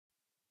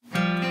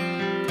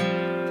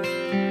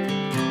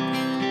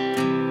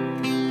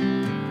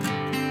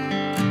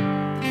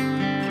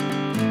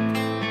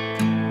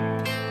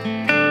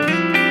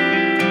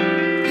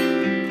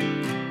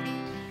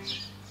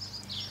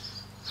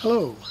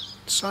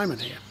Simon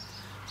here.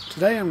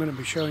 Today I'm going to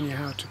be showing you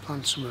how to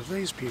plant some of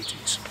these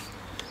beauties.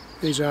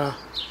 These are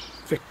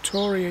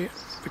Victorian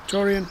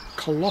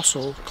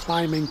Colosal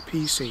climbing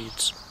pea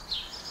seeds,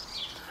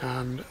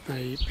 and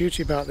the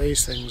beauty about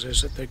these things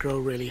is that they grow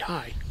really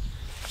high,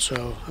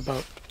 so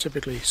about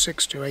typically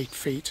 6 to 8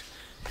 feet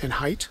in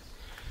height.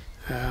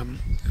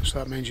 So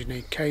that means you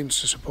need canes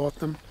to support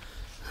them.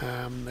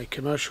 The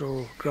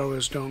commercial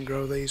growers don't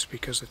grow these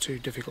because they're too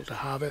difficult to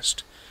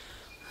harvest,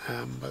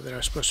 but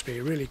they're supposed to be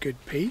a really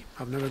good pea.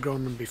 I've never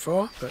grown them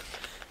before, but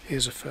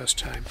here's the first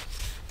time.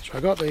 So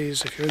I got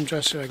these, if you're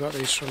interested, I got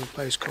these from a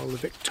place called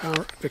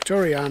the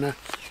Victorian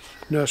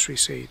Nursery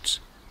Seeds.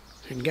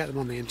 You can get them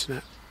on the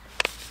internet.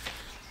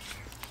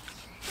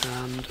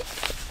 And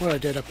what I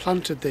did, I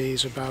planted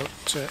these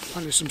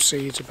planted some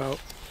seeds about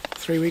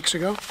 3 weeks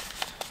ago,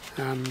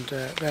 and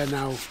they're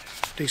now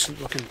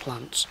decent looking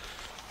plants.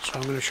 So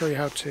I'm going to show you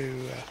how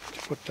to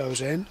put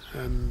those in,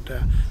 and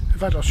in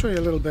fact I'll show you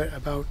a little bit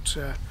about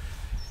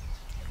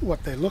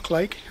what they look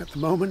like at the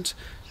moment,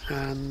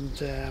 and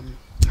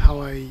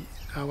how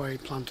I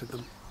planted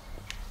them.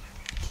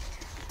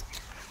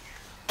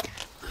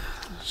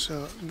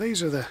 So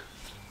these are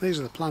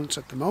the plants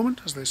at the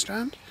moment as they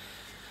stand.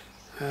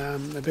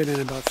 They've been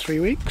in about 3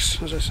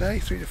 weeks, as I say,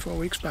 3 to 4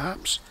 weeks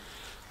perhaps,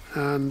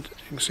 and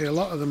you can see a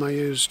lot of them I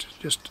used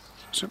just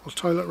a simple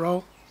toilet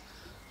roll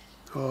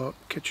or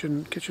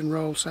kitchen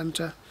roll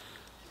centre,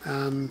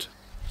 and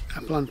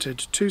I planted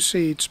 2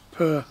 seeds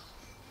per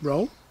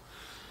roll,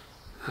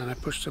 and I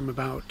pushed them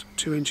about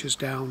 2 inches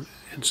down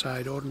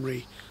inside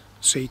ordinary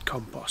seed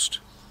compost.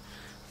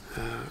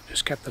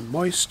 Just kept them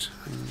moist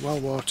and well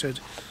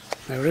watered.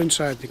 They were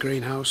inside the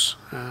greenhouse,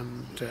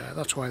 and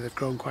that's why they've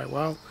grown quite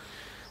well,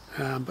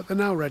 but they're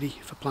now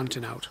ready for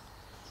planting out.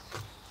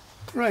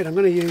 Right, I'm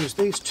going to use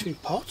these 2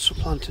 pots for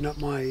planting up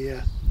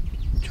my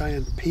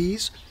giant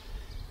peas.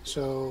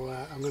 So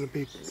I'm going to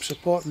be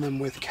supporting them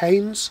with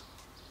canes,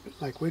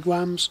 like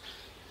wigwams,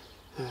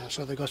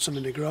 so they've got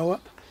something to grow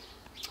up.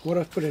 What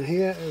I've put in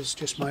here is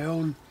just my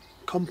own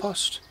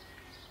compost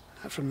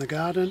from the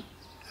garden,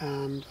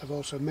 and I've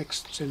also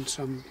mixed in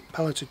some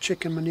pelleted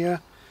chicken manure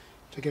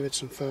to give it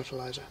some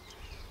fertiliser.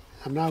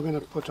 I'm now going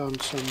to put on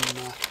some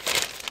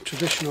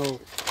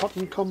traditional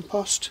cotton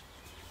compost.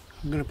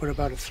 I'm going to put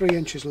about a 3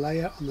 inches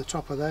layer on the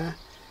top of there,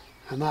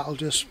 and that'll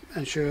just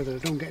ensure that I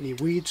don't get any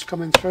weeds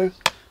coming through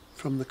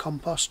from the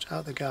compost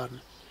out the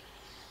garden.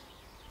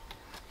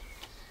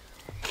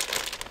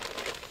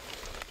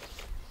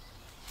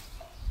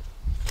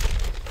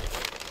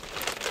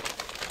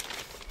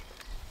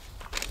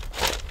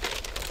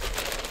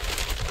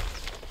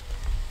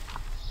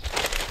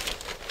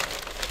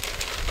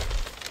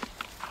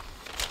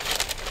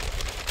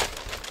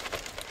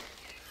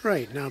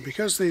 Right, now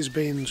because these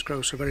beans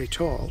grow so very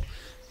tall,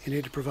 you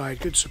need to provide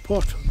good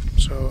support for them.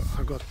 So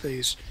I've got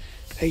these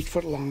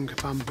 8-foot long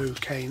bamboo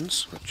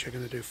canes, which are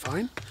going to do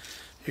fine.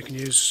 You can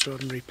use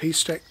ordinary pea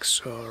sticks,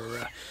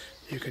 or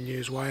you can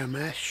use wire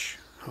mesh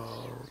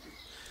or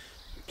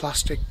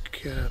plastic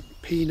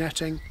pea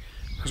netting,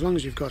 as long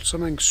as you've got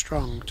something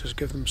strong to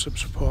give them some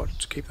support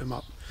to keep them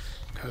up,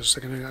 because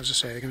they're going to, as I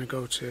say, they're going to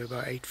go to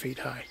about 8 feet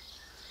high.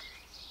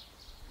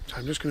 So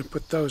I'm just going to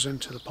put those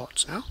into the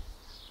pots now.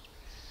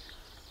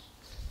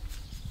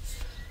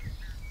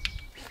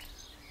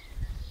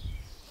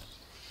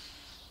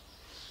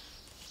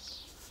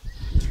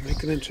 Make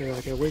them into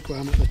like a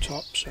wigwam at the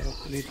top, so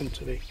I need them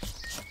to be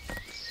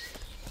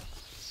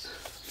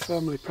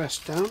firmly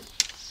pressed down.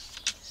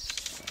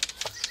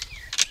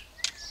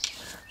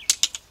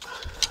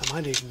 I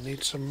might even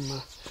need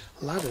some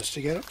ladders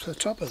to get up to the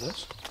top of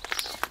this.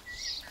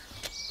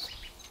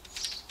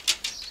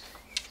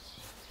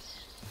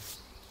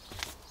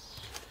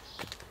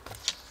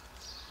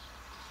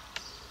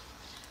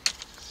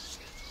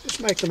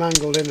 Just make them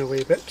angled in a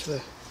wee bit to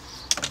the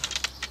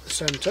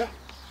centre.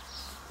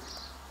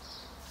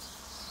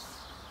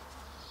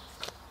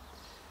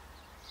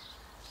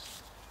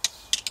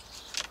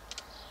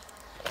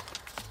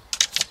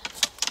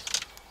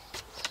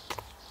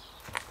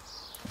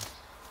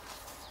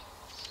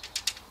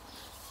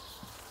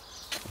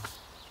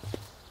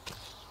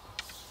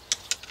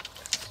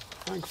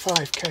 I think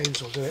 5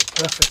 canes will do it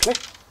perfectly.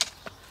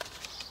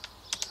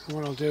 And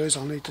what I'll do is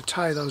I'll need to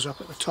tie those up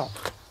at the top.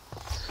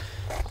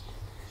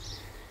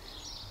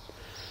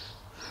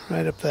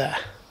 Right up there.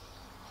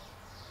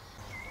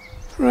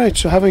 Right,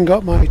 so having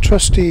got my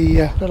trusty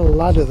little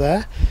ladder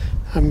there,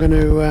 I'm going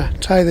to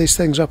tie these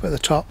things up at the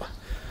top.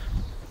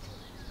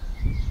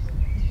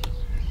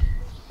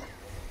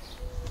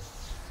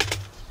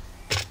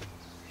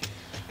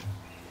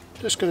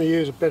 Just going to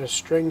use a bit of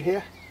string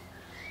here.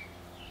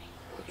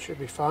 That should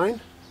be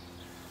fine.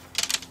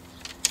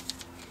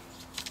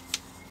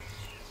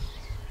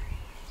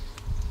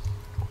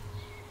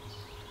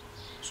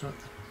 So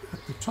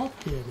at the top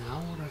here now,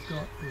 what I've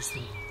got is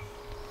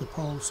the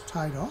poles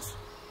tied off,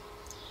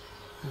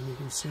 and you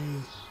can see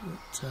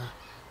that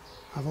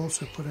I've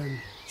also put in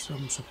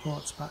some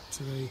supports back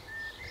to the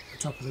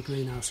top of the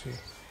greenhouse here.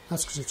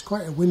 That's because it's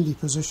quite a windy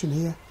position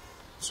here,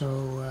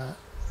 so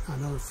I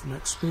know from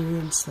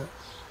experience that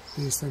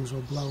these things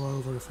will blow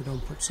over if we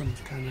don't put some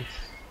kind of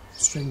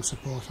string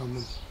support on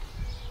them.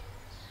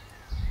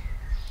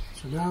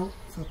 So now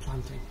for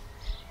planting.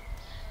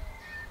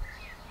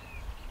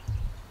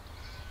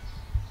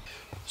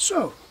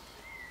 So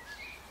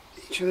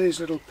each of these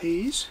little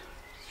peas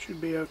should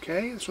be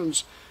okay. This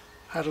one's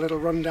had a little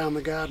run down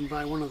the garden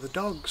by one of the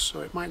dogs, so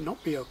it might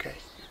not be okay,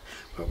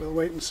 but we'll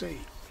wait and see.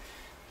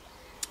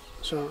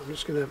 So I'm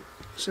just going to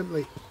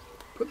simply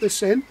put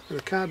this in with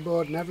the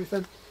cardboard and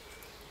everything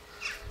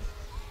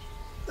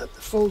at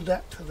the full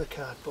depth of the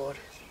cardboard,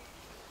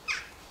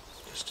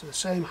 just to the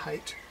same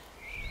height.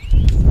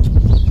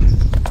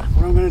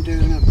 What I'm going to do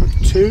is I'm going to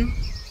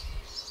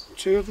put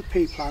two of the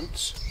pea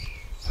plants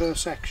per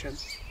section,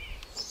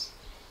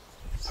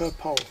 per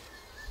pole.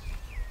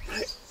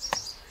 Right.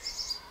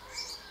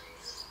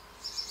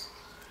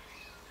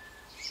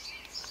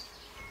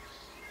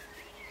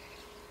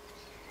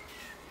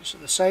 Just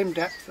at the same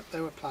depth that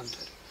they were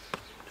planted.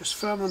 Just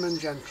firm them in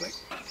gently.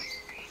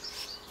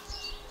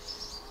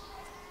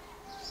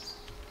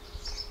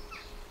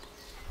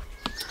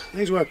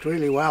 These worked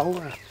really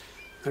well.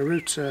 The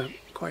roots are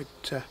quite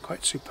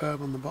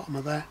superb on the bottom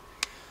of there.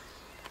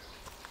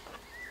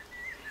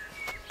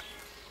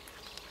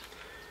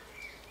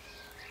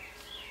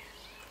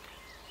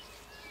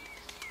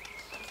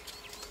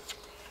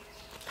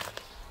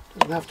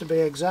 Doesn't have to be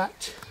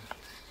exact.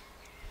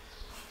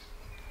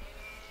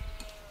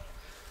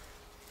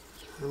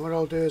 And what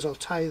I'll do is I'll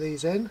tie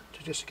these in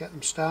to just get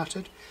them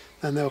started,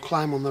 then they'll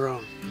climb on their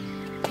own.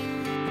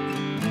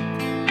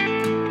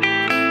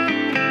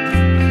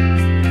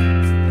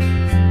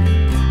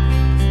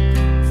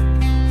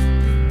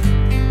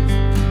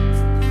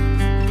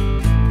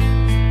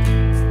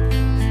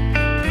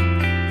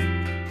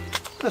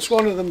 That's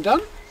one of them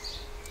done.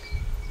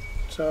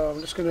 So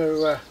I'm just going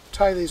to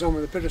tie these on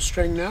with a bit of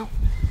string now,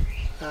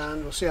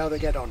 and we'll see how they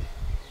get on.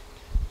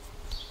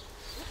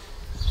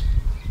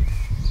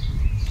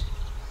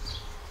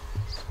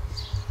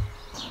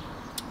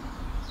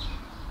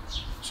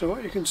 So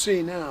what you can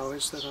see now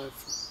is that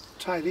I've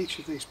tied each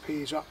of these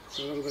peas up with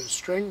a little bit of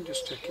string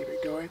just to keep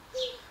it going.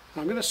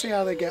 I'm going to see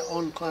how they get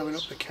on climbing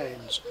up the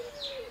canes.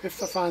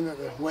 If I find that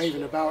they're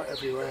waving about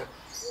everywhere,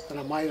 then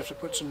I might have to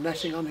put some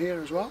netting on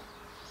here as well.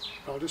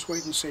 But I'll just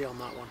wait and see on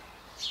that one.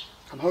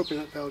 I'm hoping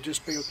that they'll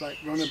just be like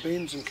runner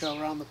beans and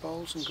curl around the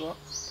poles and go up.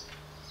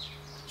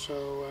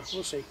 So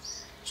we'll see.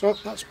 So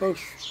that's both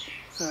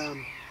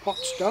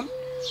pots done.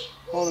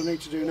 All I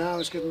need to do now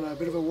is give them a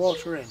bit of a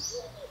water in.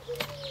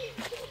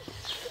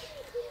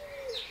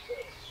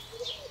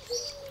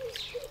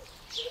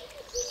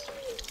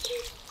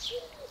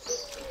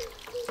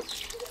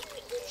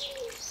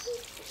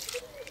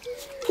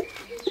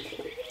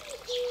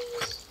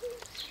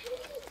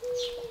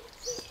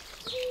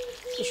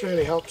 This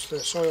really helps the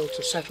soil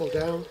to settle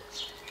down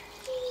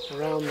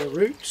around the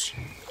roots,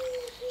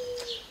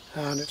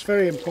 and it's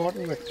very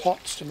important with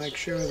pots to make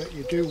sure that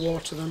you do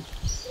water them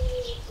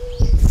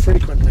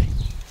frequently.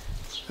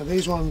 Now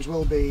these ones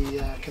will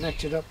be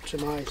connected up to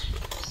my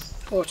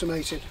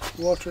automated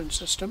watering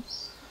system,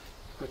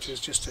 which is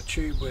just a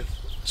tube with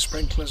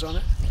sprinklers on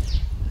it,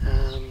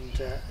 and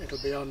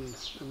it'll be on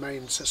the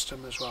main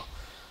system as well,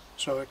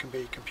 so it can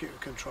be computer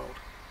controlled.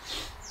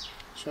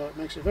 So it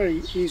makes it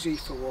very easy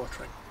for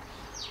watering.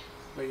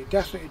 But you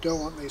definitely don't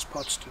want these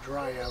pots to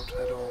dry out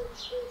at all.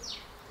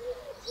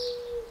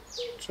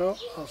 So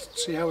I'll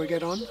see how we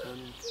get on,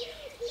 and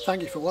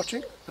thank you for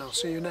watching. I'll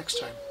see you next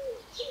time.